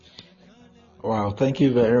Wow, thank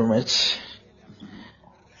you very much.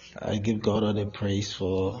 I give God all the praise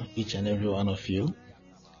for each and every one of you.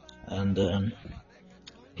 And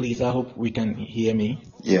please, I hope we can hear me.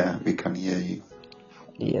 Yeah, we can hear you.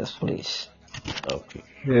 Yes, please. Okay.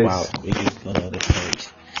 Yes. Wow, we give God all the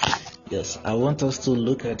praise. Yes, I want us to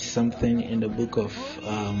look at something in the book of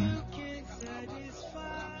Acts.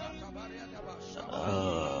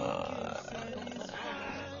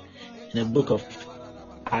 In the book of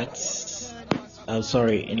Acts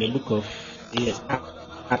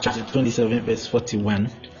chapter 27 verse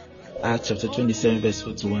 41. Acts chapter 27 verse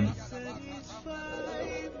 41.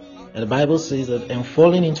 And the Bible says that, and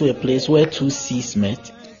falling into a place where two seas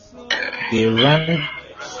met, they ran.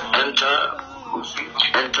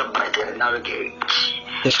 Enter by the narrow gate.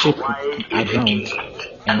 The ship aground,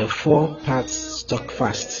 and the four parts stuck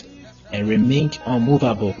fast and remained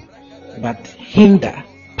unmovable, but hinder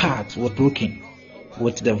part were broken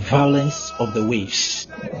with the violence of the waves.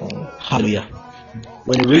 Hallelujah.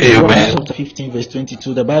 When you read Romans chapter 15 verse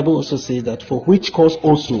 22, the Bible also says that for which cause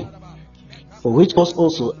also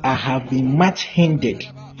I have been much hindered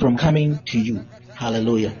from coming to you.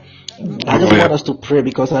 Hallelujah. I just want us to pray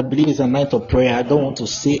because I believe it's a night of prayer. I don't want to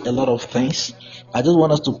say a lot of things. I just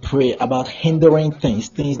want us to pray about hindering things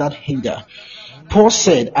that hinder. Paul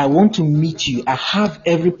said, I want to meet you. I have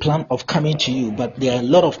every plan of coming to you, but there are a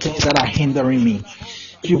lot of things that are hindering me.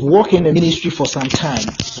 If you walk in the ministry for some time,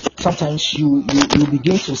 sometimes you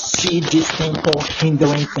begin to see this thing called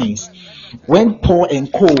hindering things. When Paul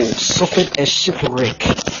and Cole suffered a shipwreck,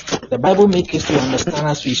 the Bible makes us to understand,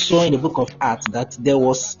 as we saw in the book of Acts, that there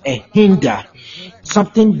was a hinder.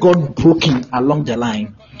 Something got broken along the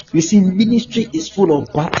line. You see, ministry is full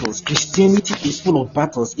of battles. Christianity is full of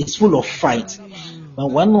battles. It's full of fight. But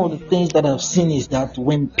one of the things that I've seen is that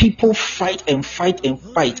when people fight and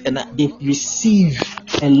they receive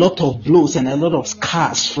a lot of blows and a lot of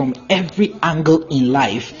scars from every angle in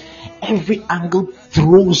life, every angle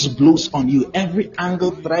throws blows on you, every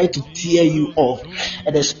angle tries to tear you off.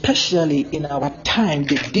 And especially in our time,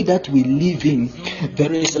 the day that we live in,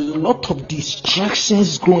 there is a lot of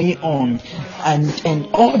distractions going on, and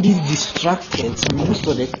all these distractions most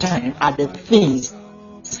of the time are the things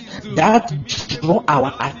that draw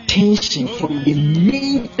our attention from the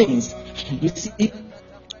main things. You see,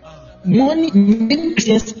 many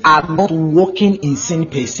Christians are not walking in sin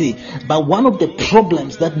per se, but one of the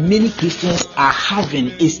problems that many Christians are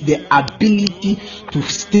having is the ability to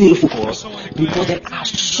stay focused, because there are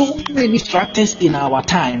so many distractions in our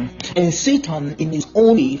time, and Satan in his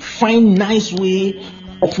own way find nice way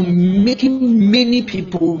of making many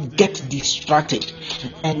people get distracted.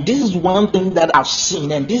 And this is one thing that I've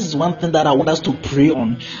seen, and this is one thing that I want us to pray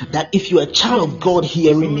on, that if you're a child of God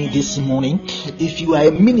hearing me this morning, if you are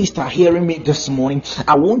a minister hearing me this morning,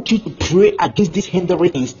 I want you to pray against these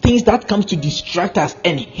hindering things that comes to distract us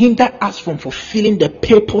and hinder us from fulfilling the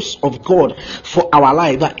purpose of God for our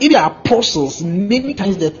life. But if the apostles, many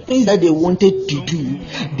times the things that they wanted to do,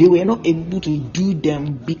 they were not able to do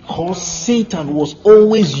them because Satan was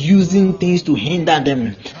always using things to hinder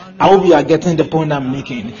them. I hope you are getting the point I'm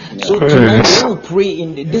making. So tonight we want to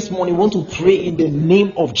pray this morning, we want to pray in the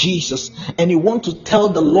name of Jesus, and you want to tell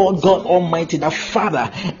the Lord God Almighty that,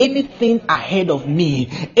 Father, anything ahead of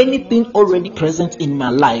me, anything already present in my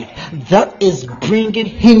life that is bringing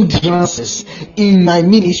hindrances in my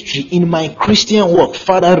ministry, in my Christian work,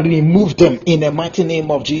 Father, remove them in the mighty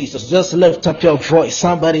name of Jesus. Just lift up your voice.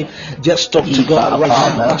 Somebody just talk to God right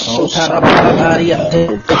now.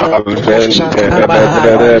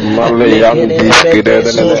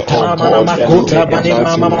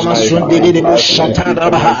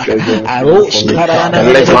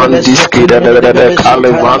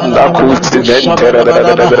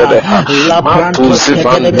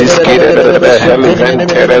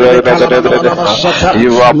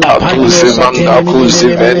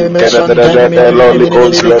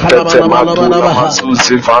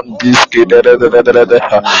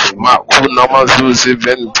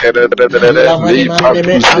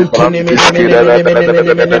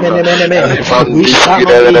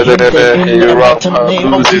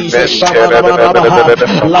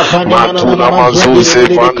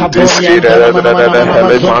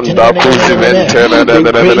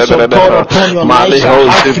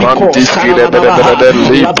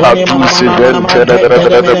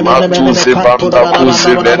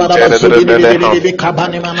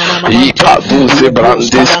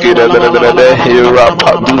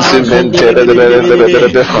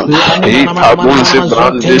 Ikabuzi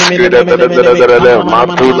brandiski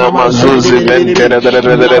matuna mazuzi mentere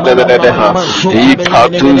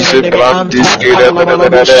ikatuzi brandiski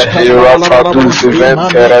irafaduzi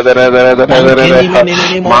ventere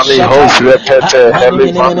mani hos repete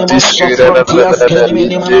helivandiski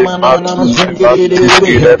matuzi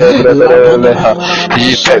brandiski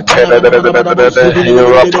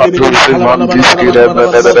irafaduzi mandiski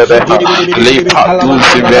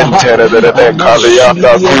lipaduzi ventere kalianda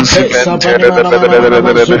kuzi ventere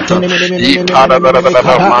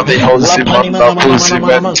mani hosi manda kuzi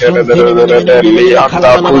ventere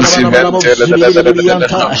lianda kuzi ventere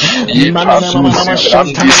ipatuzi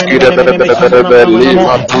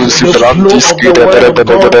brandiski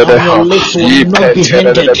limatuzi brandiski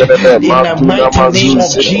mighty name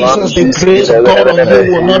of Jesus, the grace of God on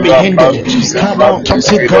you will not be hindered. Come on, talk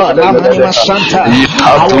to God. I will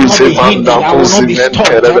not be hindered. I will not be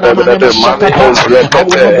stopped. I will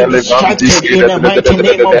not be distracted in the mighty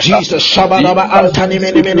name of Jesus. Shabadaba Antani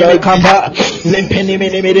Mene Kaba Limpeni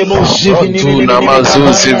Mene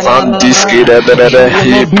Mazuzi Vandiski in the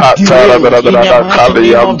mighty name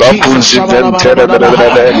of Jesus.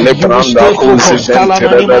 Lebranda Kuzi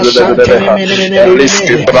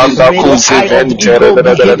Eliski Branda Kuzi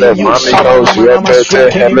Mani House Repete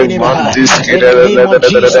Helivandiski In the name of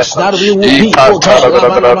Jesus, that we will be, oh God.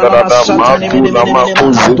 Matuna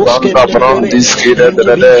Makuzi Vanda Brandiski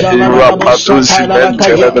Hirapatuzi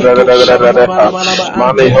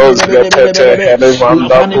Mani House Repete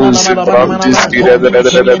Helivanda Kuzi Brandiski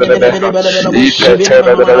Ipete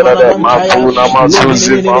Matuna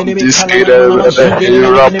Mazuzi Vandiski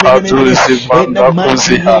Hirapatuzi Vanda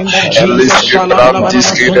Kuzi Eliski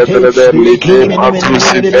Brandiski Lide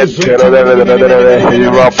Matuzi Ventere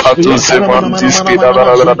Hirapatuzi Vandiski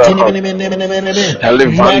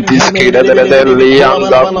Helivandiski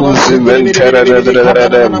Lianda Kuzi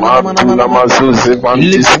Ventere Matuna Mazuzi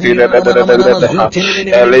Vandiski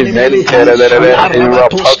Eliventere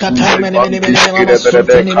Hirapatuzi Vandiski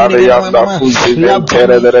Kalianda Kuzi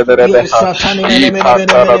Ventere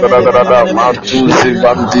Ipatara Matuzi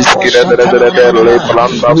Vandiski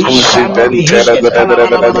Leblanda Kuzi Ventere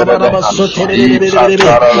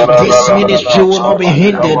this ministry will not be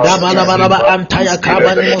hindered.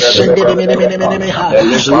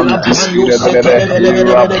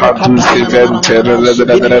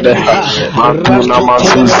 Matuna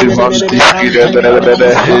Mazuzi Vandiski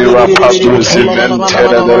Hirapatuzi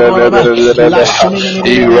Ventere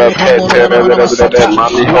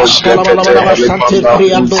Mani Hospete Helipanda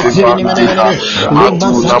Kuzi Vandiha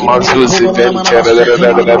Matuna Mazuzi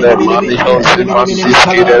Ventere Mani Hosi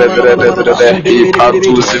Vandiski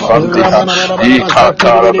Ipatuzi Vandiha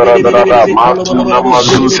Ikatara Matuna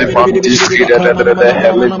Mazuzi Vandiski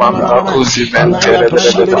Helipanda Kuzi Ventere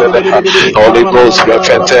Holy Ghost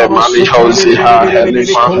Repete Mani Hosi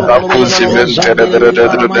Helipanda Kuzi Ventere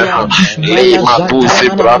Lima Tuzi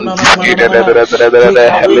Brandiski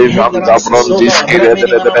Helivanda Brandiski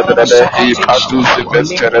Ipatuzi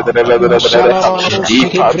Ventere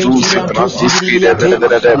Ipatuzi Brandiski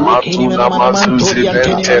Matuna Mazuzi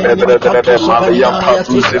Ventere Malia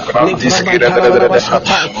Patuzi Brandiski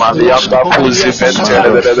Malianda Kuzi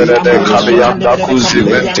Ventere Kalianda Kuzi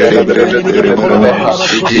Ventere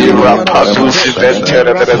Ira Patuzi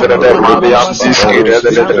Ventere Maliandiski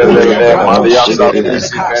Malianda Kuzi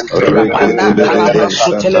Ventere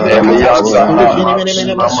Elianda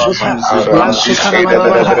Brandiski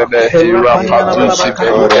Ira Patuzi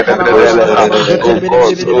Ventere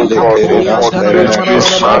Oh God,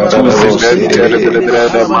 Matuzi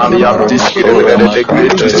Ventere Maliandiski the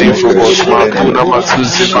great to see for us Matuna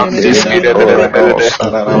Matuzi Vandiski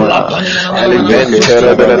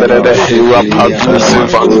Eleventere Hira Patuzi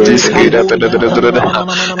Vandiski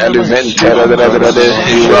Eleventere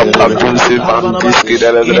Hira Patuzi Vandiski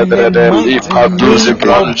Patuzi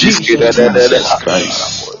Vandiski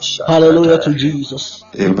Hallelujah to Jesus.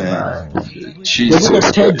 Amen. Jesus. The book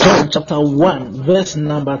of 3 John chapter 1 verse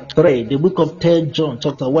number 3. The book of 3 John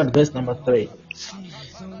chapter 1 verse number 3.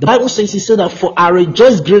 The Bible says, he said that, for I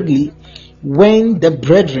rejoiced greatly when the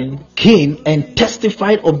brethren came and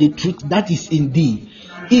testified of the truth that is in thee,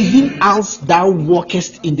 even as thou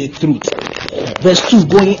walkest in the truth. Verse 2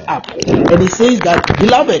 going up. And he says that,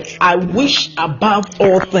 beloved, I wish above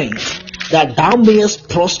all things that thou mayest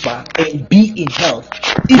prosper and be in health,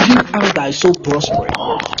 even as thy soul prospereth.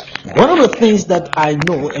 One of the things that I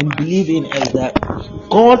know and believe in is that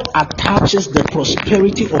God attaches the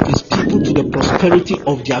prosperity of his people to the prosperity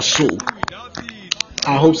of their soul.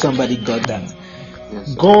 I hope somebody got that.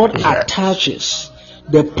 God attaches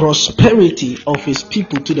the prosperity of his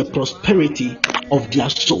people to the prosperity of their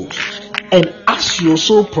souls. And as your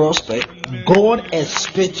soul prosper, God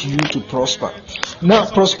expects you to prosper. Now,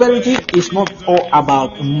 prosperity is not all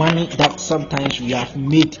about money that sometimes we have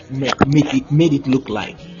made it look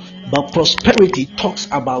like. But prosperity talks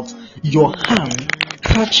about your hand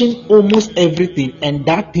catching almost everything and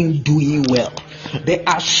that thing doing well. There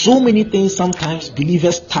are so many things sometimes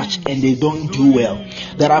believers touch and they don't do well.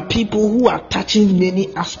 There are people who are touching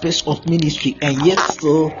many aspects of ministry and yet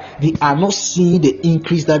still they are not seeing the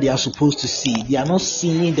increase that they are supposed to see. They are not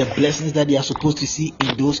seeing the blessings that they are supposed to see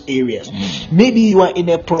in those areas. Maybe you are in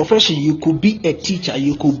a profession, you could be a teacher,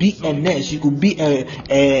 you could be a nurse, you could be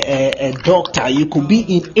a doctor, you could be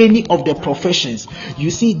in any of the professions.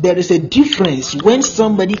 You see, there is a difference when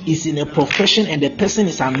somebody is in a profession and the person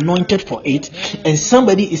is anointed for it, and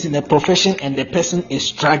somebody is in a profession and the person is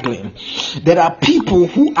struggling. There are people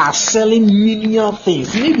who are selling menial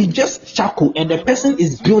things, maybe just charcoal, and the person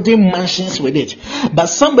is building mansions with it. But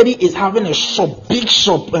somebody is having a shop, big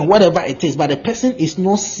shop, and whatever it is, but the person is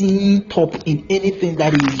not seeing top in anything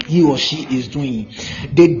that he or she is doing.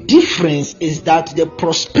 The difference is that the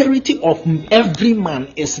prosperity of every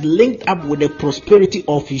man is linked up with the prosperity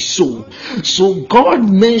of his soul. So God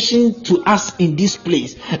mentioned to us in this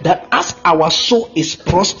place that as our soul is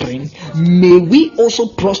prospering, may we also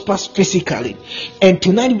prosper physically. And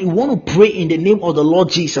tonight we want to pray in the name of the Lord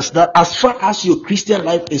Jesus that as far as your Christian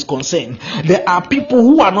life is concerned, there are people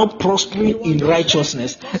who are not prospering in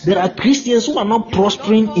righteousness. There are Christians who are not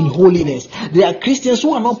prospering in holiness. There are Christians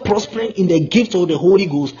who are not prospering in the gift of the Holy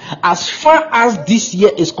Ghost. As far as this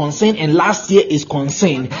year is concerned and last year is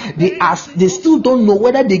concerned, they still don't know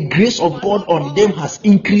whether the grace of God on them has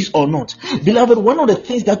increased or not. Beloved, one of the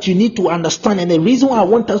things that you need to understand, and the reason why I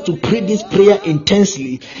want us to pray this prayer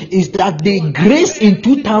intensely, is that the grace in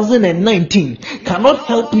 2019 cannot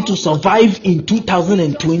help you to survive in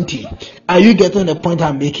 2020. Are you getting the point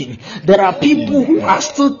I'm making? There are people who are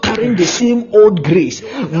still carrying the same old grace.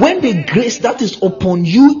 When the grace that is upon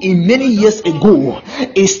you in many years ago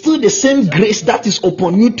is still the same grace that is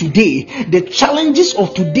upon you today, the challenges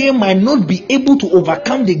of today might not be able to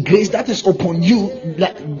overcome the grace that is upon you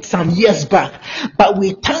like some years back. But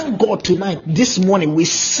we thank God tonight, this morning, we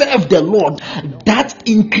serve the Lord that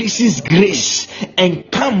increases grace and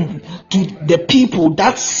come to the people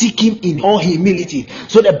that seek Him in all humility.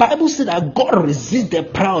 So the Bible said that God resists the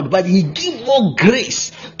proud, but He gives more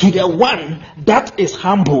grace to the one that is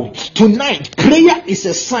humble. Tonight, prayer is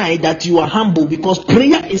a sign that you are humble, because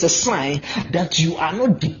prayer is a sign that you are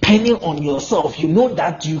not depending on yourself. You know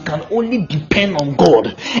that you can only depend on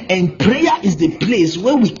God. And prayer is the place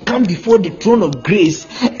where we come before the throne of grace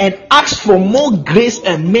and ask for more grace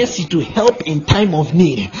and mercy to help in time of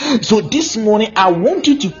need. So this morning, I want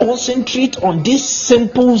you to concentrate on this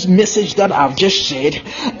simple message that I've just shared,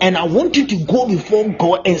 and I want you to go before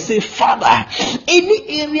God and say, Father,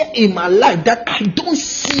 any area in my life that I don't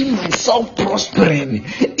see myself prospering,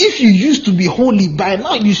 if you used to be holy, by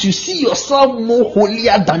now you should see yourself more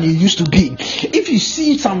holier than you used to be. If you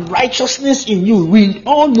see some righteousness in you, we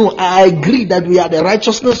all know, I agree that we are the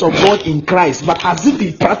righteousness of God in Christ, but has it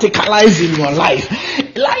been practicalized in your life?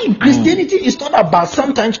 Like, Christianity is not about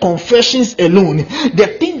sometimes confessions alone.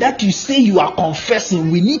 The thing that you say you are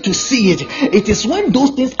confessing, we need to see it. It is when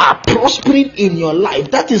those things are prospering in your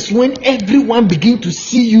life, that is when everyone begin to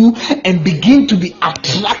see you and begin to be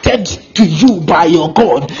attracted to you by your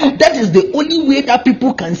God. That is the only way that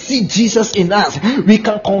people can see Jesus in us. We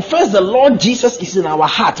can confess the Lord Jesus is in our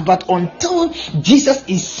heart, but until Jesus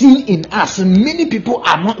is seen in us, many people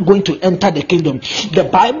are not going to enter the kingdom. The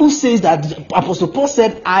Bible says that Apostle Paul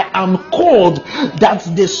said, I am called that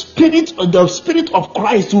the spirit of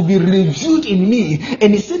Christ will be revealed in me.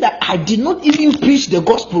 And he said that I did not even preach the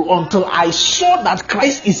gospel until I saw that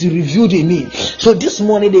Christ is revealed in me. So this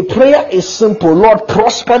morning the prayer is simple. Lord,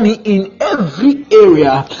 prosper me in every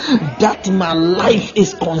area that my life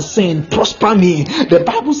is concerned. Prosper me. The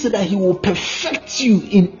Bible said that He will perfect you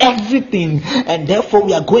in everything, and therefore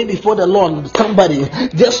we are going before the Lord. Somebody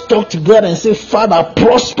just talk to God and say, Father,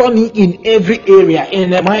 prosper me in every area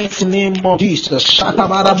in the mighty name of Jesus. Prosper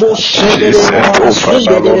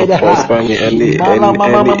me any area of my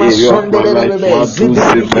life.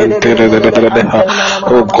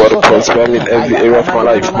 Oh God, prosper me in every area of my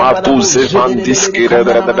life.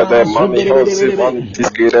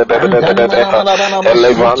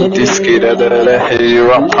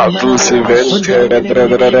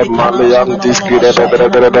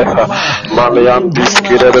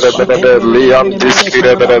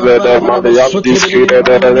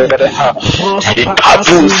 Prosper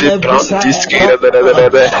us in every side.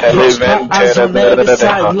 Prosper us on every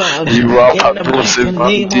side, Lord. In the mighty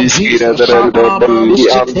name of Jesus.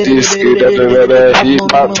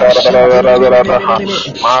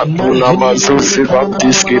 Matuna mazusi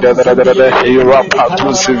vantiski hira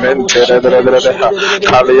patusi ventere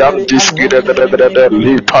kaliam diski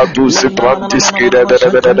li patusi vantiski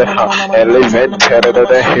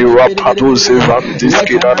eleventere hira patusi Let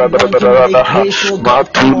vantiski an anointing by grace, oh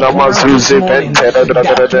God, come matuna upon us this mazusi morning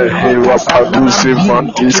that will ventere help hira us align patusi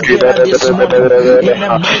being vantiski together this morning. In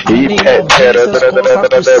the mighty name of Jesus, cause us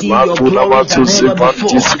to see your matuna glory than mazusi ever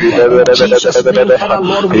before. vantiski In Jesus' name, Father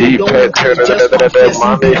Lord, we don't want to be just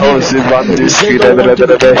confessing mani believers. hosi We vantiski just don't want to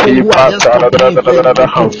be people he who are just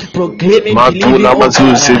proclaiming, believing, Matuna oh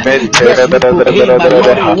God. mazuzi ventere Yes, we proclaim, but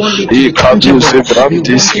Lord, we want it to be ikadusi tangible. We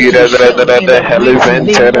want it brantiski to be felt in the mighty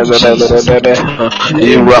name of Jesus.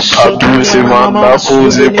 irapadusi vanda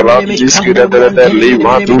kuzi brantiski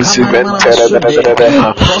limadusi ventere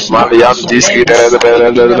Prosper us on maliandiski every side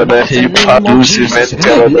in the mighty name of ipadusi Jesus.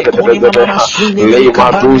 ventere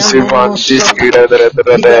limadusi vantiski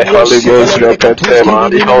Holy Ghost repete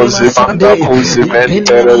mani hosi vanda kuzi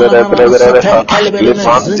ventere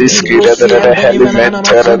livantiski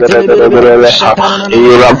heliventere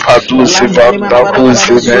irapadusi vanda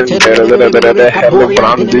kuzi ventere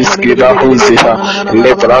helibrandiski la huziha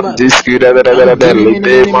librandiski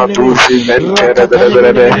lide madusi ventere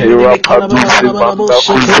irapadusi vanda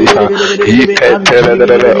kuziha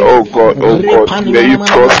iketere. Oh God, may you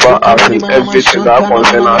prosper us in everything that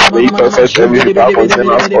concerns us. May you perfect everything that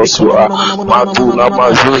concerns us also. Matuna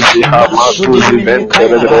mazuziha matuzi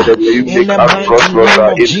ventere. May you In make the us mighty prosperous name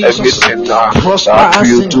of in Jesus, everything prosper that us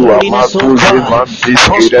you in do. holiness, oh Matuzi God. vantiski.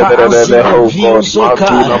 Prosper us in your Oh God, views, oh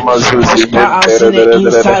matuna God. mazuzi Prosper us in the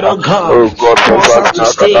inside, ventere. oh God. Oh God, Cause prosper us us in to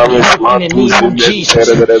stay in academics. health in the name Matuzi of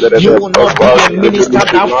Jesus. You ventere. will not Prosper be us a in the minister ministry.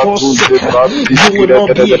 that falls Matuzi sick. You vantiski. will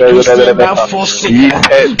not be a Christian that falls sick.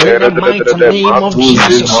 In the mighty name of Matuzi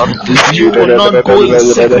Jesus, vantiski. you will not go in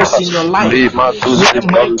sickness in your life. In Matuzi the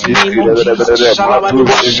mighty name vantiski. of Jesus,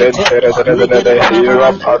 Matuzi ventere.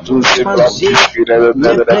 Hira patuzi vantiski.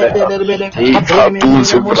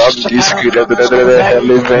 Ikaduzi vantiski.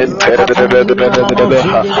 Heliventere.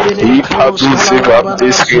 Ikaduzi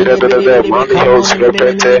vantiski. Mani hos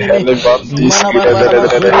repete. Helivantiski.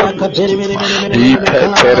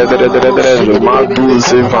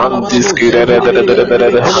 Maduzi vantiski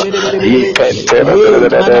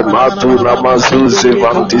Matuna mazuzi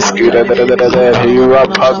vantiski Hira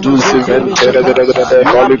paduzi ventere.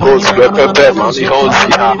 Holy Ghost repete mani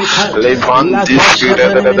hosia levantiski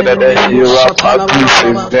Hira paduzi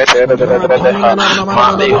ventere.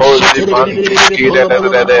 Mani hosi vantiski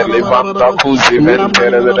levanta kuzi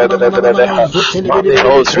ventere. Mani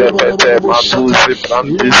hos repete maduzi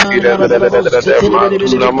vantiski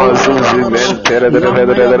Matuna mazuzi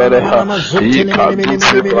ventere.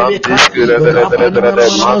 Ikaduzi vantiski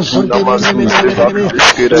Matuna mazuzi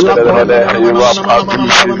vantiski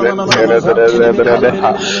Irapaduzi ventere.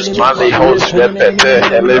 Mani hos repete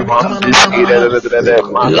elevantiski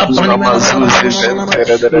Matuna mazuzi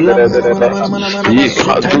ventere.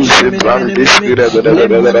 Ikaduzi vantiski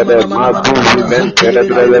Matuzi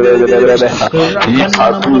ventere.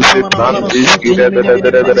 Ikaduzi vantiski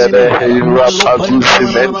Irapaduzi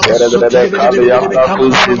ventere. Kalianda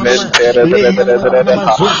kuzi ventere.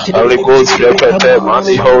 Holy Ghost repete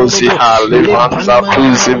mani hosi ha levanta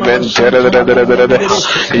kuzi ventere.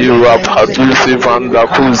 Irapaduzi vanda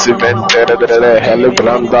kuzi ventere.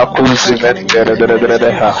 Helibranda kuzi ventere.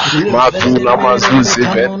 Matuna mazuzi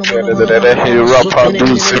ventere.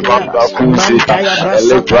 Irapaduzi vanda kuzi ha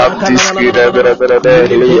elebrantiski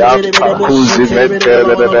lianta kuzi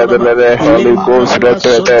ventere. Holy Ghost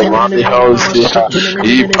repete mani hosi ha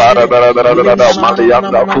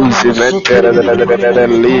Malianda Kusi Ventere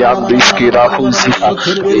Liandiski Rahusia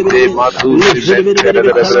Lide Matusi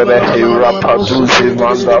Ventere Rapadusi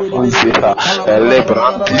Vanda Kusia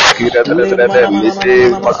Lebrantiski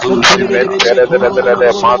Lide Matusi Ventere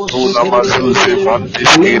Matuna Mazusi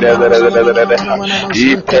Vantiski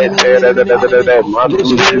Ipetere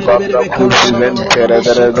Matusi Vanda Kusi Ventere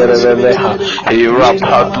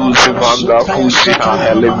Rapadusi Vanda Kusia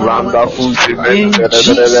Lebranda Kusi in Ventere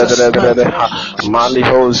Jesus' mighty name.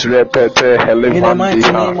 Manihos repete In the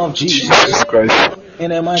mighty helivandiha. name of Jesus Jesus. Christ.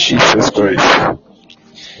 In the mighty name Jesus of Jesus. Christ.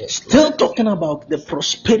 Still talking about the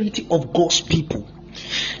prosperity of God's people.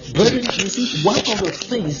 Brethren, you see, one of the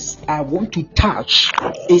things I want to touch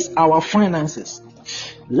is our finances.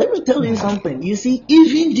 Let me tell you something. You see,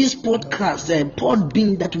 even this podcast and pod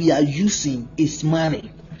bean that we are using is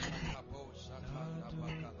money.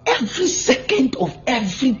 every second of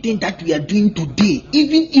everything that we are doing today,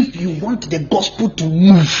 even if you want the gospel to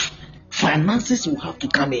move, finances will have to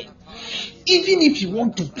come in. Even if you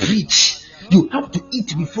want to preach, you have to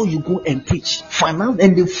eat before you go and preach. Finance,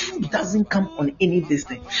 and the food doesn't come on any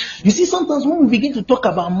distance. You see, sometimes when we begin to talk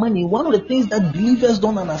about money, one of the things that believers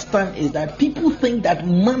don't understand is that people think that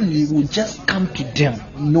money will just come to them.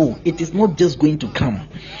 No, it is not just going to come.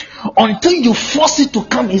 Until you force it to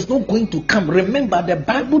come, it's not going to come. Remember, the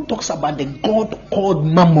Bible talks about the God called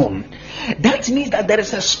Mammon. That means that there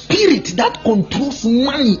is a spirit that controls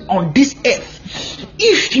money on this earth.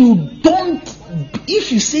 If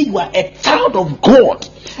you say you are a child of God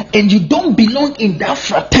and you don't belong in that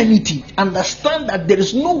fraternity, understand that there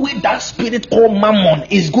is no way that spirit called Mammon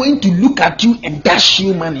is going to look at you and dash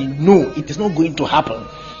you money. No, it is not going to happen.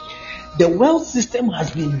 The wealth system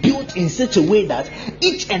has been built in such a way that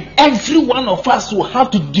each and every one of us will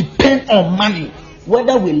have to depend on money,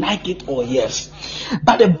 whether we like it or yes.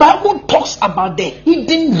 But the Bible talks about the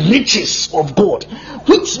hidden riches of God,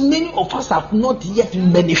 which many of us have not yet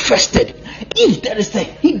manifested. If there is a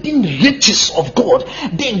hidden riches of God,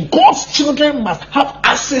 then God's children must have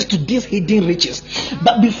access to these hidden riches.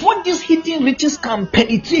 But before these hidden riches can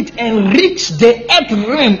penetrate and reach the earth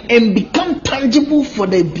realm and become tangible for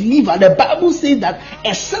the believer, the Bible says that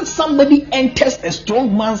except somebody enters a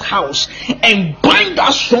strong man's house and bind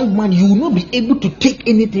that strong man, you will not be able to take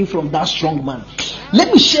anything from that strong man.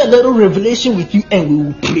 Let me share a little revelation with you and we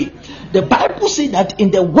will pray. The Bible says that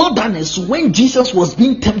in the wilderness, when Jesus was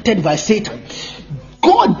being tempted by Satan,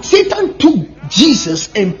 Satan took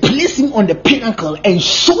Jesus and placed him on the pinnacle and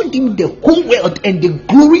showed him the whole world and the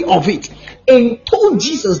glory of it, and told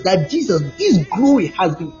Jesus that Jesus, this glory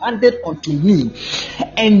has been handed unto me,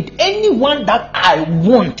 and anyone that I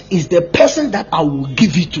want is the person that I will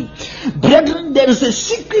give it to. Brethren, there is a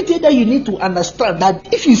secret here that you need to understand,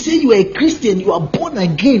 that if you say you are a Christian, you are born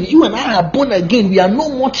again, you and I are born again, we are no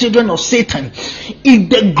more children of Satan. If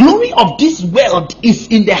the glory of this world is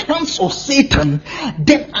in the hands of Satan,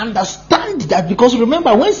 then understand that, because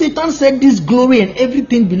remember, when Satan said this glory and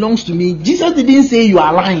everything belongs to me, Jesus didn't say you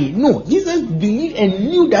are lying. No, Jesus believed and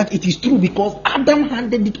knew that it is true, because Adam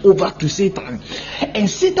handed it over to Satan, and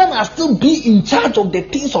Satan has still been in charge of the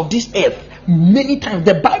things of this earth. Many times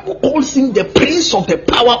the Bible calls him the prince of the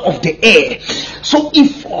power of the air. So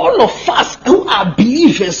if all of us who are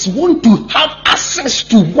believers want to have access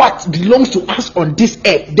to what belongs to us on this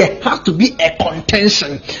earth, there has to be a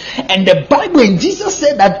contention. And the Bible and Jesus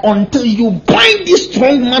said that until you bind this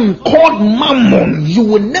strong man called Mammon, you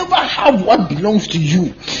will never have what belongs to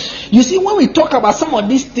you. You see, when we talk about some of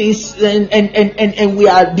these things and we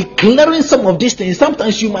are declaring some of these things,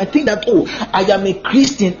 sometimes you might think that, oh, I am a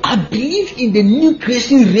Christian, I believe in the new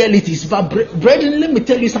creation realities. But brethren, let me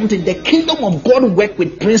tell you something. The kingdom of God works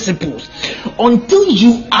with principles. Until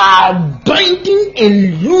you are binding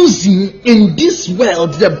and losing in this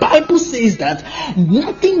world, the Bible says that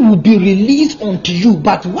nothing will be released unto you,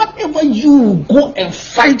 but whatever you go and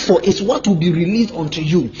fight for is what will be released unto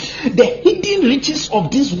you. The hidden riches of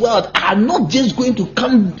this world are not just going to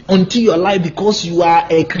come onto your life because you are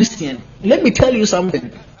a Christian. Let me tell you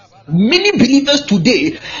something. Many believers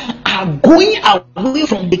today are going away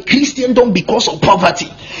from the Christendom because of poverty.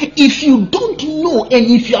 If you don't know and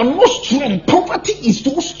if you are not strong, poverty is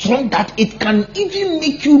so strong that it can even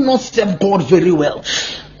make you not serve God very well.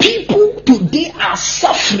 People today are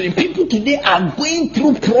suffering. People today are going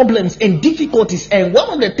through problems and difficulties. And one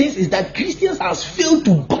of the things is that Christians has failed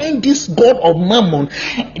to bind this God of Mammon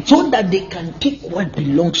so that they can take what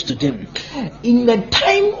belongs to them. In the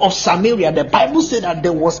time of Samaria, the Bible said that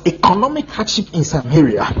there was economic hardship in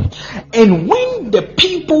Samaria. And when the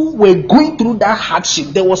people were going through that hardship,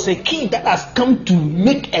 there was a king that has come to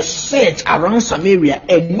make a search around Samaria,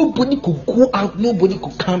 and nobody could go out, nobody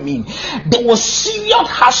could come in. There was serious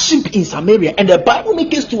hardship in Samaria, and the Bible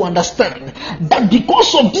makes us to understand that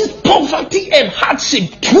because of this poverty and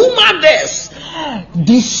hardship, two mothers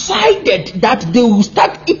decided that they will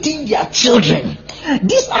start eating their children.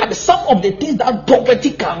 These are some of the things that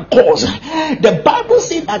poverty can cause. The Bible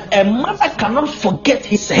says that a mother cannot forget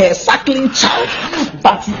her suckling child,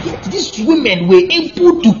 but yet these women were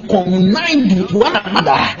able to combine with one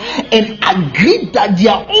another and agree that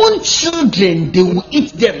their own children, they will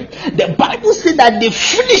eat them. The Bible says that they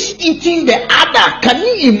finished eating the other. Can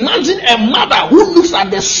you imagine a mother who looks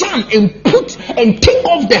at the son and take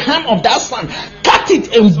off the hand of that son, cut cut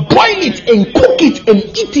it and boil it and cook it and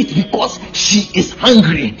eat it because she is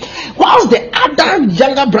hungry. Whilst the other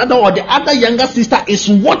younger brother or the other younger sister is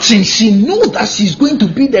watching, she knows that she's going to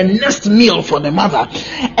be the next meal for the mother.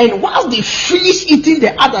 And whilst they finish eating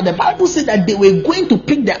the other, the Bible said that they were going to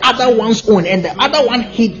pick the other one's own, and the other one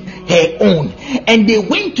hid her own. And they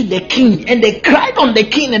went to the king and they cried on the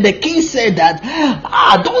king, and the king said that,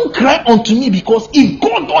 don't cry unto me, because if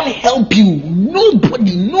God don't help you,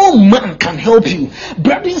 nobody, no man can help you.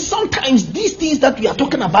 Brethren, sometimes these things that we are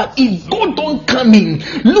talking about, if God don't come in,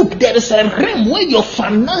 look, there is a realm where your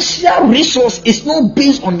financial resource is not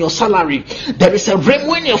based on your salary. There is a realm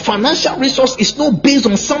when your financial resource is not based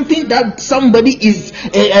on something that somebody is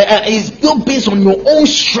not based on your own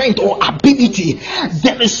strength or ability.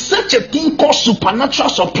 There is such a thing called supernatural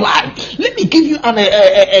supply. Let me give you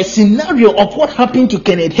a scenario of what happened to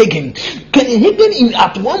Kenneth Hagin. Kenneth Hagin,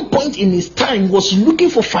 at one point in his time, was looking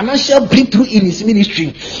for financial breakthrough in his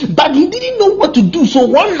ministry, but he didn't know what to do. So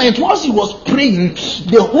one night, whilst he was praying,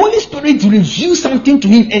 the Holy Spirit revealed something to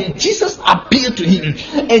him, and Jesus appeared to him,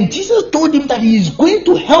 and Jesus told him that he is going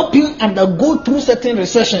to help him undergo through certain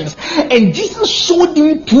recessions. And Jesus showed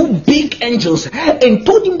him two big angels and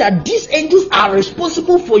told him that these angels are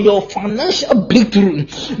responsible for your financial breakthrough.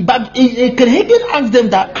 But Hagin asked them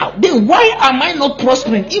that, then why am I not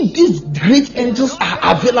prospering if these great angels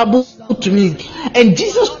are available to me? And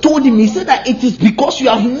Jesus told him, he said that it is because you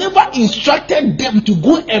have never instructed them to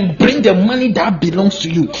go and bring the money that belongs to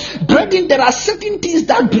you. Brethren, there are certain things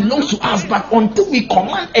that belong to us, but until we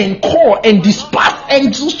command and call and dispatch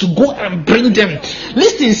angels to go and bring them.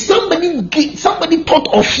 Listen, somebody thought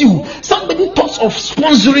of you, somebody thought of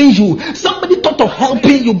sponsoring you, somebody thought of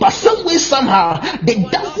helping you, but some way, somehow,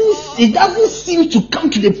 it doesn't seem to come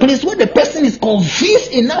to the place where the person is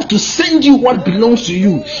convinced enough to send you what belongs to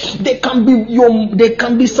you. There can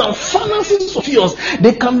be some finances of yours,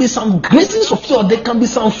 there can be some graces of yours, there can be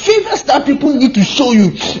some favors that people need to show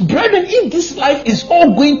you. Brethren, if this life is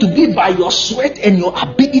all going to be by your sweat and your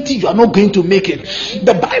ability, you are not going to make it.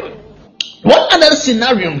 The Bible, one other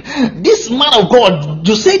scenario, this man of God,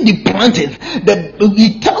 Jose planted,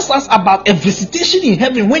 he tells us about a visitation in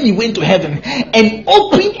heaven when he went to heaven and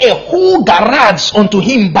opened a whole garage unto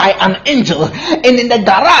him by an angel. And in the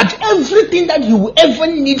garage, everything that you will ever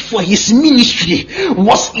need for his ministry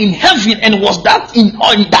was in heaven, and was that in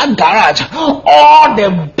that garage. All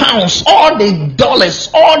the pounds, all the dollars,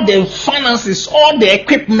 all the finances, all the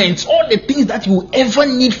equipment, all the things that you will ever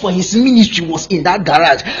need for his ministry was in that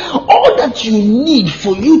garage. All that you need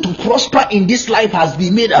for you to prosper in this life has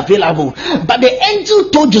been made available. But the angel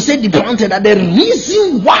told Joseph the planter that the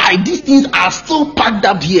reason why these things are still packed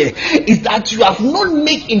up here is that you have not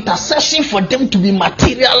made intercession for them to be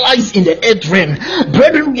materialized in the earth realm.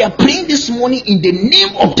 Brethren, we are praying this morning in the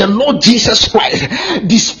name of the Lord Jesus Christ,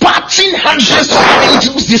 dispatching hundreds of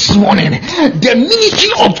angels this morning. The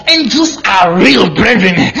ministry of angels are real,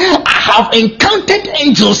 brethren. I have encountered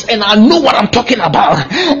angels and I know what I'm talking about.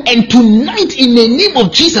 And tonight, in the name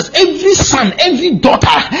of Jesus, every son, every daughter,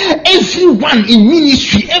 everyone in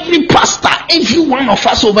ministry, every pastor, every one of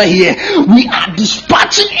us over here, we are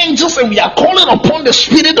dispatching angels and we are calling upon the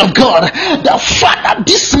Spirit of God, the Father,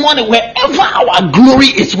 this morning, wherever our glory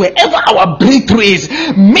is, wherever our breakthrough is,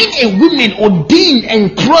 men and women ordained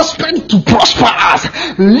and prospered to prosper us,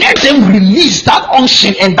 let them release that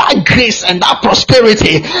unction and that grace and that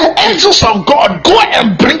prosperity. Angels of God, go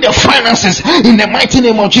and bring the finances in the mighty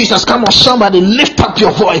name of Jesus. Come on, somebody lift up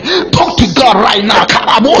your voice, talk to God right now.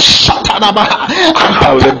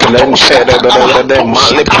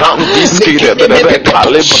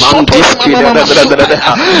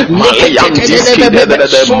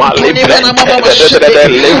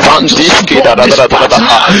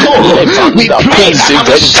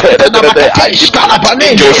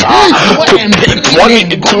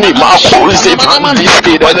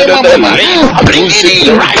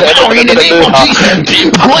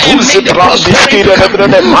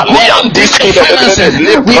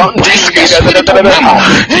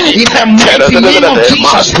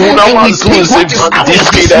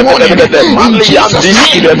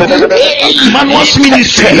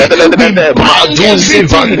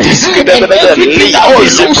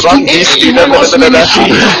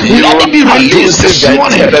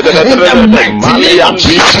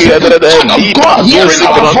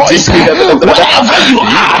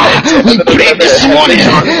 We pray this morning,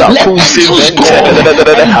 let angels go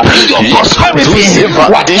and bring your of prosperity,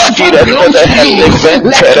 whatever belongs to you,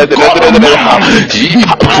 let the God of mammon be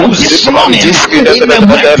bound this morning in the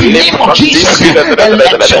mighty name of Jesus, and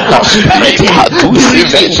let your prosperity be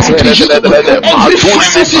released unto you. Every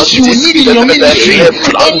finances you need in your ministry,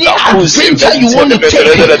 any adventure you want to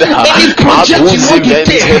take, any project you want to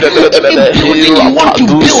take, any building you want to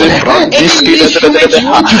build, any instrument you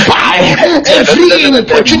want to buy, every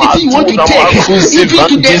opportunity you want to take, even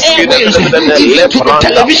to the airways, even to the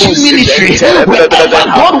television ministry, wherever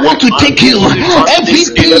God wants to take you,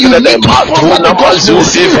 everything you need to follow the gospel,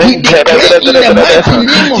 we declare in the mighty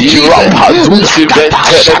name of Jesus.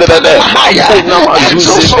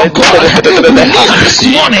 Angels of God, release this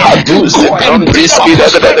morning. Go and bring our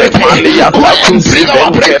prosperity. Go and bring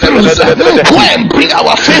our breakthroughs. Go and bring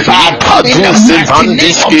our favor in the mighty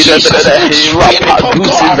name of Jesus. Spirit of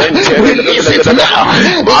God, release it now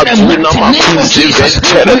in the mighty name of Jesus. Release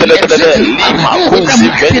it now in the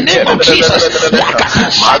mighty name of Jesus.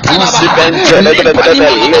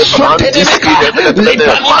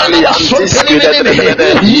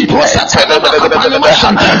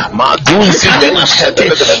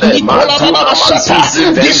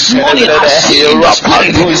 This morning I see in the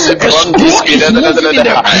spirit a scroll is moving in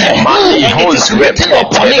the air and it is written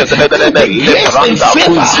upon it, grace and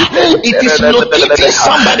favor. It is locating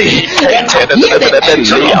somebody, and I hear the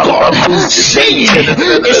angel of God saying,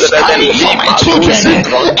 it's time for my children and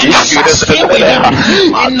I shall stay with them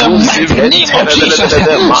in the mighty name of Jesus.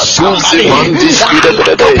 Somebody,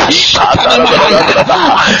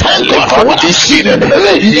 thank God for what I see.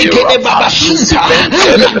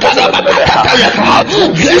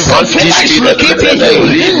 Grace and favor is locating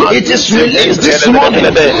you. It is released this morning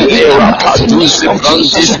in the mighty name of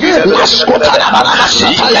Jesus.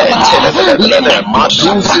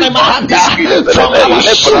 From our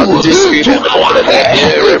shoe to our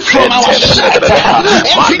head, from our shirt,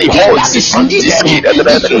 everything that is needed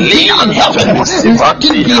in heaven, let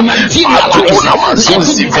it be materialized. In the mighty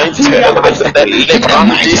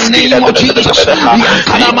name of Jesus.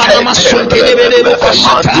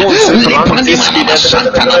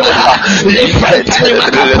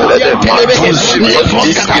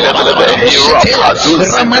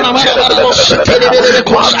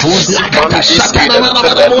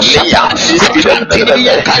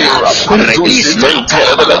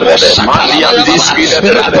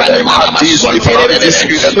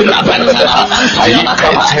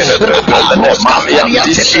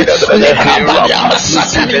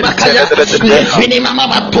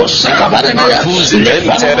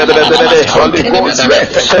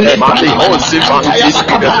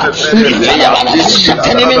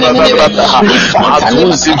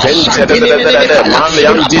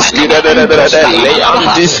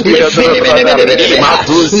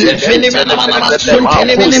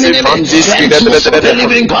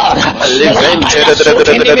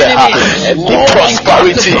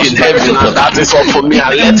 Prosperity in heaven, and that is all for me.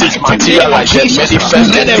 And let it materialize and manifest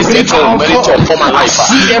and settle for my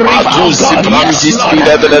life.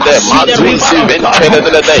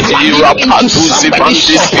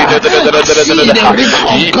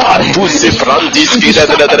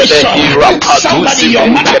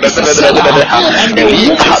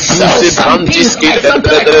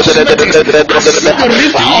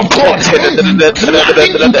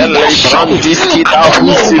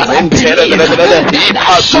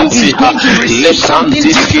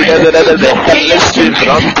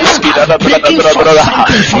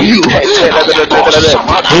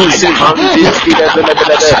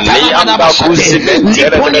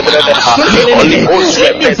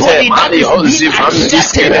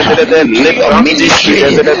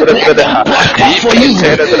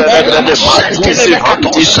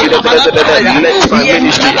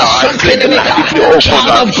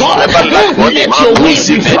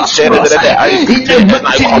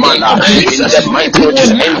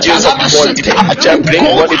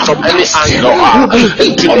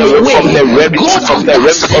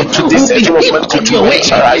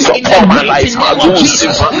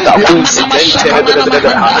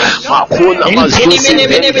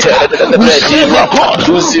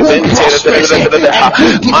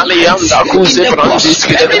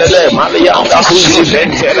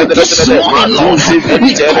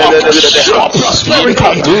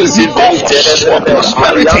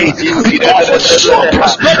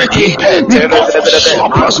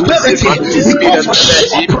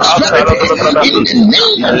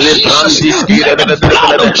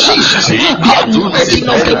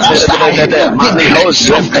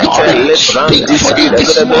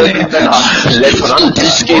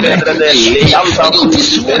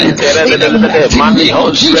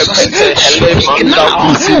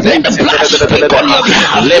 on your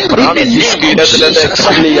behalf. In the name of Jesus,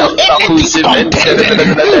 anything contending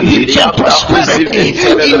for prosperity,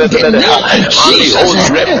 in the name of Jesus,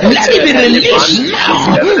 let it be released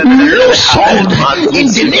now. Loose hold in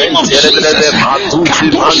the name of Jesus.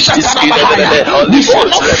 We shall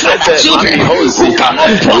not fight our children who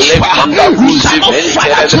cannot prosper. We shall not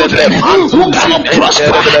fight our children who cannot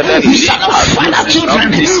prosper. We shall not fight our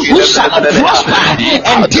children who shall not prosper.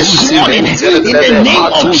 And this morning, in the name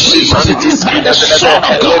of Jesus, by the sword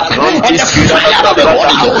of God and the fire of the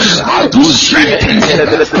Holy Ghost, to strengthen,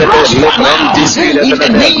 prosper in the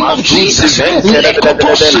name of Jesus.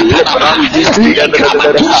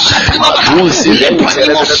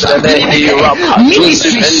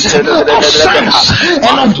 Ministries of sons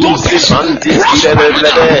and of daughters prosper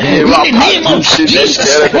in the name of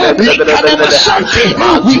Jesus.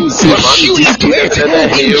 We push you into it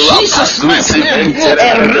in Jesus' mighty name.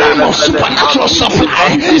 A realm of supernatural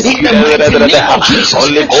supply in the mighty name of Jesus.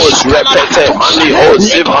 Holy Ghost repeated, Holy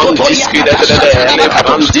Ghost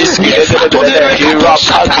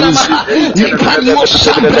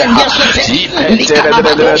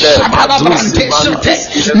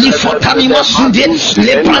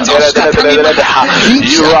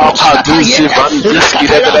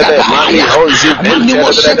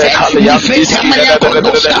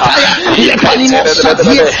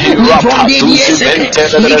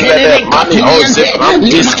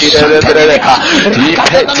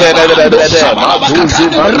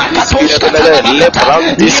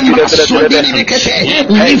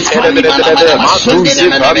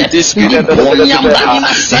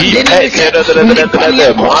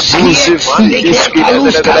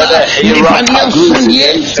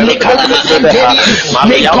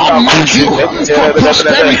May God mark you for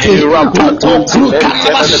prosperity.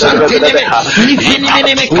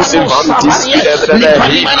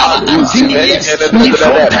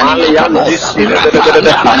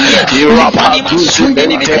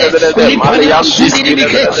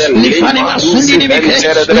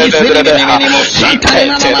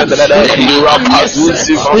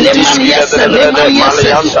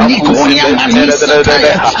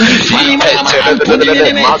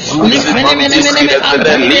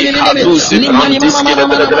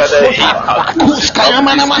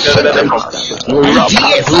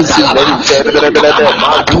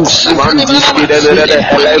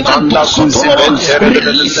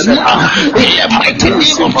 In the mighty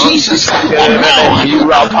name of Jesus, I want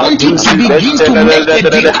you to begin to make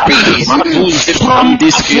a decree from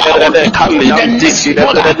the next border, from the east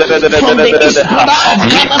border of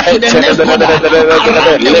Ghana to the next border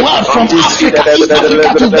around the world, from Africa, East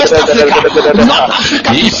Africa to West Africa, North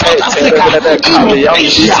Africa to South Africa, Europe,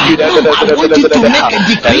 Asia. I want you to make a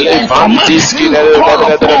decree and command, call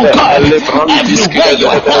upon God everywhere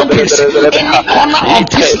your help is, any corner of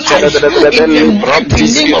this life, in the mighty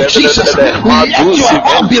name of Jesus. Let your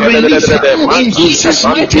help be released in Jesus'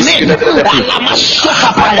 mighty name.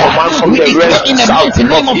 We declare in the mighty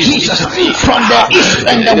name of Jesus, from the east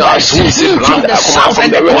and the west, from the south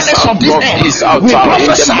and the corners of this earth, we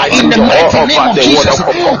prophesy in the mighty name of Jesus.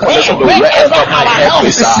 Wherever our help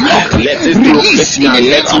is locked, release in the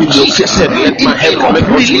name of Jesus. In Europe,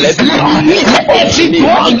 release now. Let every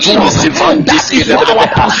door in Europe, that is for our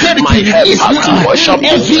prosperity, release now.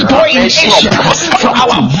 Every door in Asia, for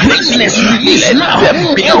our greatness, release now.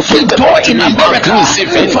 Every door in America,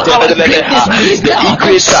 for our greatness, release now.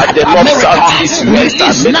 The North, South, East, West,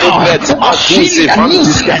 Australia, New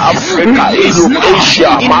Zealand, Africa,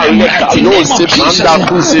 Asia, Malika, no Sibanda,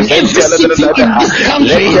 every city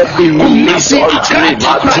in this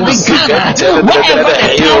country, wherever the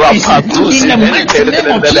town is, in the mighty name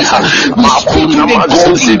of Jesus, respond to the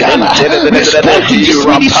God in Ghana, respond to this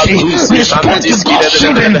ministry, respond to God's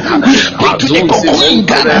children, respond to the Coco in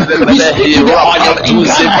Ghana, respond to the oil in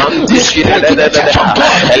Ghana, respond to the church of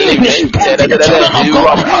God, respond to the children of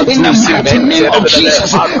God, in the mighty name of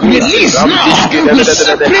Jesus. Release now. We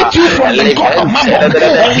separate you from the God of Mammon,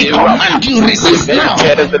 and we command you, release now.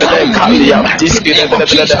 Come in the mighty name of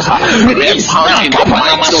Jesus. Release now.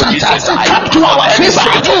 Come to our favor.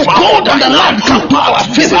 Gold on the land, come to our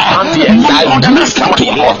favor. Money on the land, come to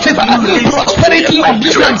our favor. Prosperity on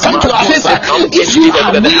this land, come to our favor. If you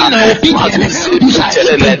are willing and obedient, you shall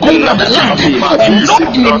eat the gold of the land. And Lord,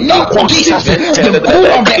 in the name of Jesus, the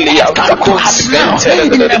gold of the earth come to us now.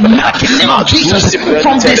 In the mighty name of Jesus,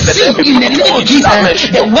 from the sea, in the name of Jesus,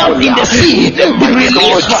 the wealth in the sea, be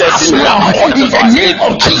released for us now. In the name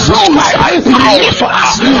of Jesus Christ, Release for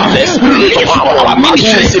us now. Release for our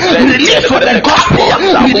ministry. Release for the gospel.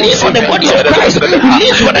 Release for the body of Christ.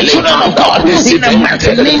 Release for the children of God. In the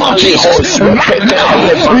mighty name of Jesus. Right now,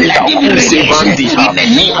 let it be released. In the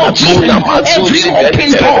name of Jesus. Every open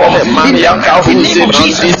door. In the mighty name of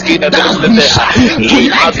Jesus. That we shall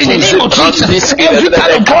tonight in the name of Jesus. Every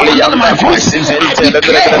kind of God under my voice, I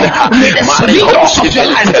declare, may the seven doors of your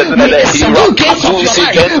life, may the seven gates of your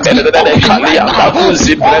life be open right now.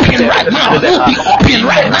 Open right now. Be open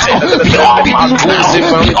right now. Be open right now.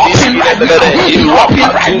 Be open right now. Be open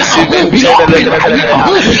right now. Be open right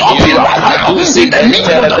now. Be open right now. In the name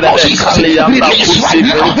of the Lord Jesus, release right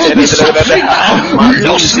now. Be set free now.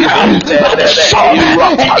 Loose now by the sword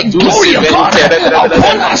and the glory of God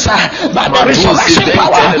upon us by the resurrection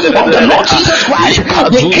power of the Lord Jesus Christ,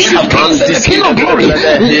 the King of Kings and the King of Glory.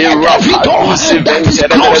 Let every door that is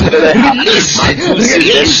closed release,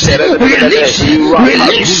 release, release,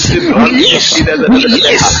 release, release,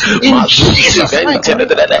 release in Jesus' mighty name.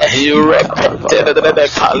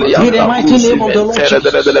 In the mighty name of the Lord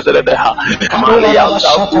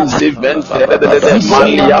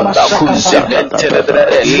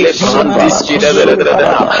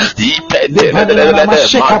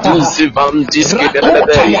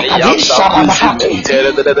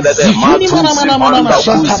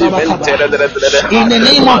in the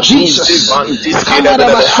name of Jesus.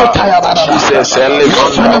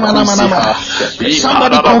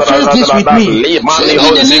 Somebody confess this with me. In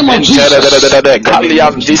the name of Jesus.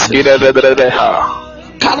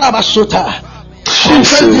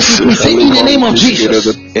 Confess this with me. Say in the name of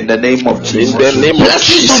Jesus. In the name of Jesus. In the name of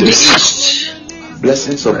Jesus.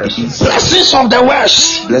 Blessings of the east. Blessings of the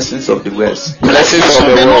west. Blessings of the west. Blessings of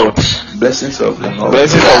the north. Blessings of the north.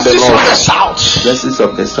 Blessings of the south. Blessings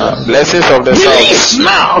of the south. Blessings of the south. Release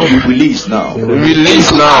now. Release now.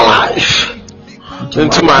 Release now.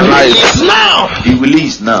 Into my life. Release now. Be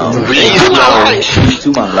released now. Release now.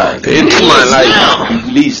 Into my life. Into my life. Be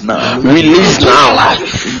released now. Release now.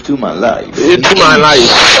 Into my life. Into my life.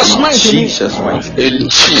 Jesus mighty name. In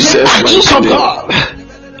Jesus mighty name.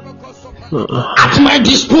 At my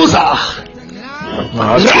disposal.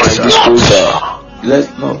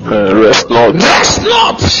 Rest not. Rest not. Rest not. Rest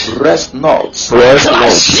not. Rest not. Rest not.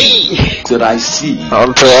 Till I see.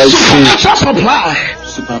 Until I see. Supernatural supply.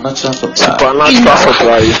 Supernatural supply. Supernatural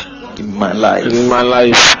supply. In my life. In my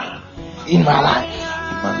life. In my life.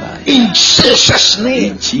 In my life. In Jesus'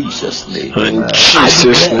 name. In Jesus' name. In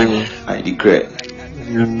Jesus' name. I declare.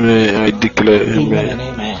 Amen. I declare. Amen.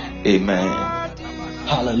 Amen. Amen.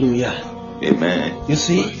 Hallelujah. Amen. You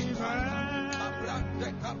see,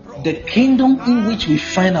 the kingdom in which we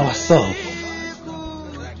find ourselves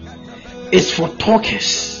is for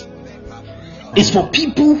talkers. It's for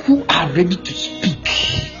people who are ready to speak.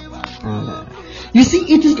 You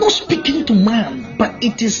see, it is not speaking to man, but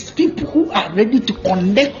it is people who are ready to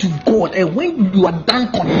connect to God. And when you are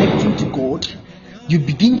done connecting to God, you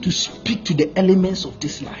begin to speak to the elements of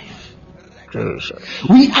this life.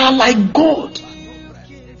 We are like God.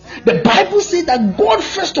 The Bible says that God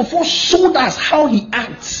first of all showed us how he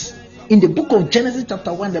acts. In the book of Genesis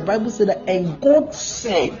chapter 1, the Bible said that, and God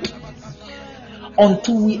said,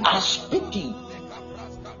 until we are speaking,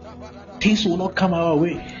 things will not come our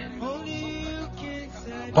way.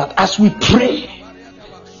 But as we pray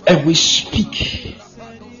and we speak,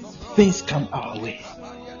 things come our way.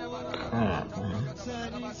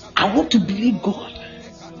 I want to believe God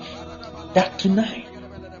that tonight,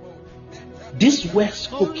 this word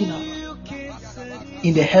spoken up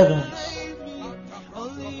in the heavens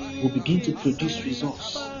will begin to produce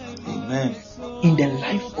results. Amen. In the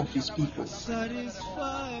life of his people.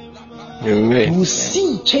 Amen. You will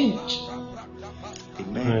see change.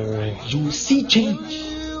 Amen. You will see change.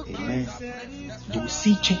 Amen. You will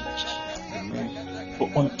see change. Amen.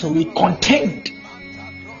 But until we contend,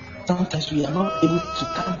 sometimes we are not able to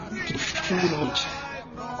come to the full knowledge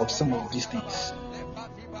of some of these things.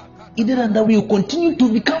 Either than that, we will continue to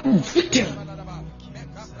become victim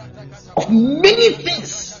of many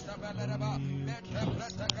things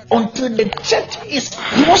until the church is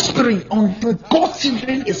prospering, until God's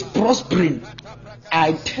children is prospering.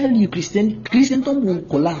 I tell you, Christendom will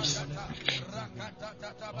collapse.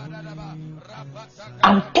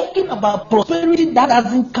 I'm talking about prosperity that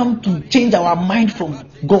hasn't come to change our mind from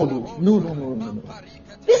God. No.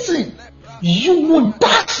 Listen. You will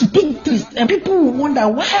dance big things, and people will wonder,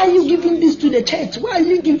 why are you giving this to the church? Why are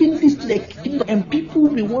you giving this to the kingdom? And people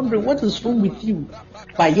will be wondering, what is wrong with you?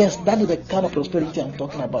 But yes, that is the kind of prosperity I'm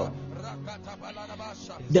talking about.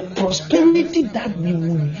 The prosperity that we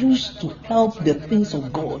will use to help the things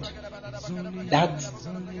of God, that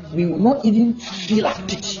we will not even feel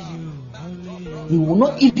at it. We will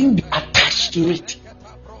not even be attached to it,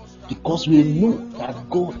 because we know that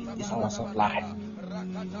God is our supply.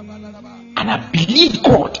 And I believe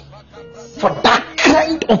God for that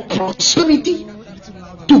kind of prosperity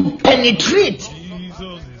to penetrate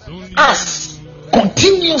us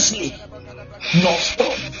continuously,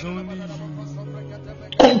 non-stop.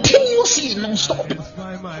 Continuously, non-stop.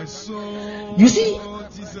 You see,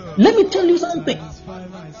 let me tell you something.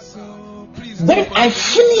 When I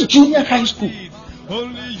finished junior high school,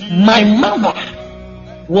 my mother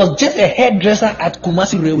was just a hairdresser at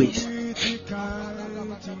Kumasi Railways.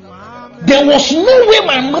 There was no way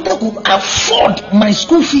my mother could afford my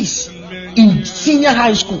school fees in senior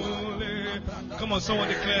high school.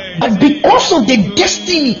 But because of the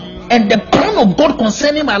destiny and the plan of God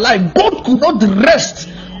concerning my life, God could not rest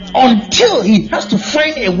until He has to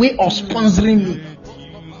find a way of sponsoring me.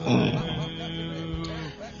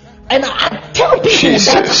 And I tell people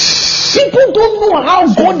that people don't know how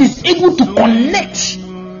God is able to connect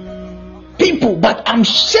people, but I'm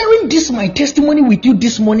sharing this my testimony with you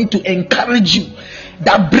this morning to encourage you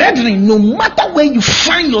that, brethren, no matter where you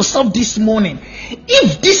find yourself this morning,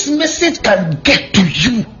 if this message can get to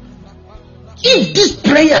you, if this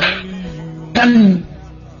prayer can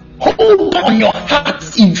hold on your heart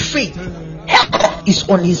in faith, help is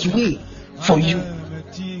on His way for you.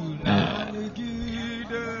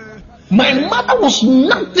 My mother was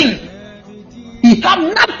nothing. He had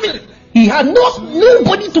nothing. He had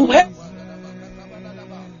nobody to help.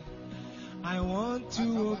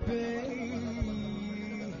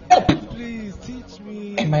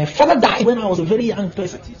 And my father died when I was a very young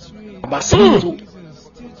person, about 7 years old.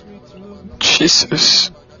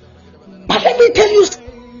 Jesus. But let me tell you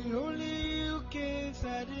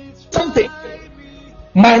something.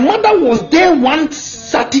 My mother was there one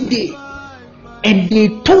Saturday, and they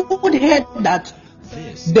told her that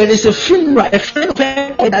there is a funeral. A friend of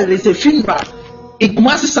her that there is a funeral. It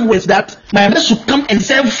must be somewhere that my mother should come and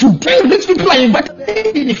serve food. These people are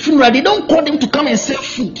invited in the funeral. They don't call them to come and serve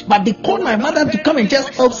food, but they call my mother to come and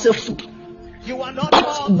just help serve food.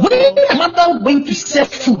 But when my mother went to serve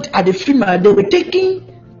food at the funeral, they were taking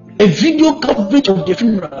a video coverage of the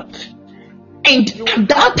funeral. And at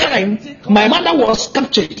that time, my mother was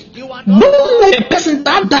captured. No person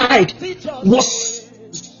that died was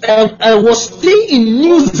staying in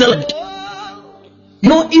New Zealand. You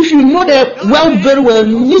know, if you know the well very well,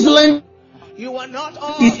 New Zealand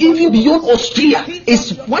is even beyond Australia.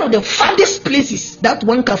 It's one of the farthest places that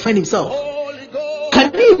one can find himself.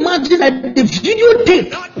 Can you imagine that the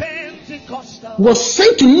videotape was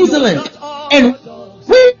sent to New Zealand, and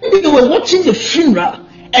when they were watching the funeral,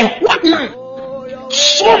 a white man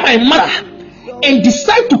saw my mother and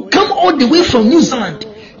decided to come all the way from New Zealand,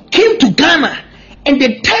 came to Ghana, and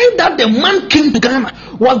the time that the man came to Ghana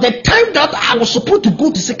was the time that I was supposed to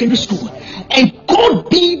go to secondary school. And God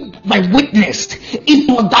being my witness, it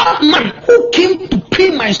was that man who came to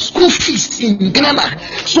pay my school fees in Ghana.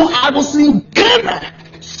 So I was in Ghana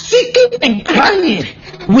seeking and crying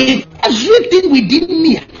with everything within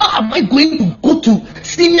me. How am I going to go to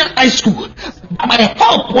senior high school? My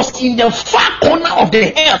help was in the far corner of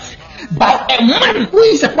the earth by a man who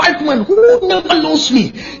is a white man who never knows me.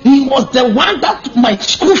 He was the one that my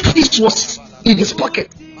school fees was in his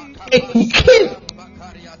pocket, and he came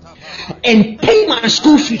and paid my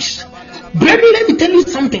school fees. Brethren, let me tell you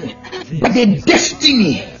something. But the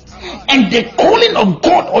destiny and the calling of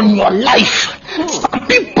God on your life, some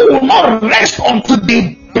people will not rest until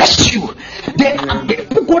they bless you. There are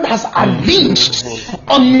people God has arranged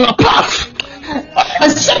on your path.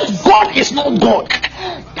 Except God is not God,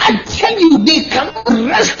 I tell you, they cannot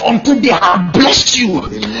rest until they have blessed you.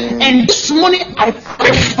 And this morning I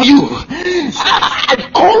pray for you. I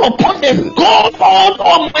call upon the God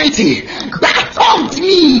Almighty that helped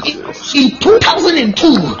me in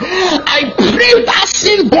 2002. I pray that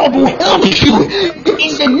same God will help you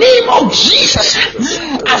in the name of Jesus.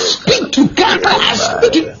 I speak to Ghana. I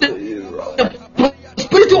speak to the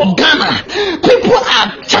prosperity of Ghana. People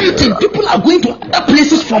are chanting. People are going to other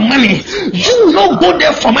places for money. You will not go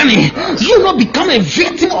there for money. You will not become a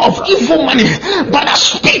victim of evil money. But I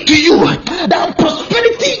speak to you that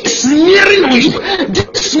prosperity is nearing on you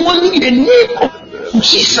this morning in the name of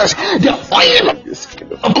Jesus. The oil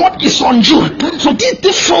of God is on you. So this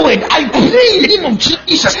day forward, I pray in the name of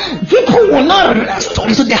Jesus. People will not rest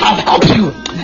until they have helped you.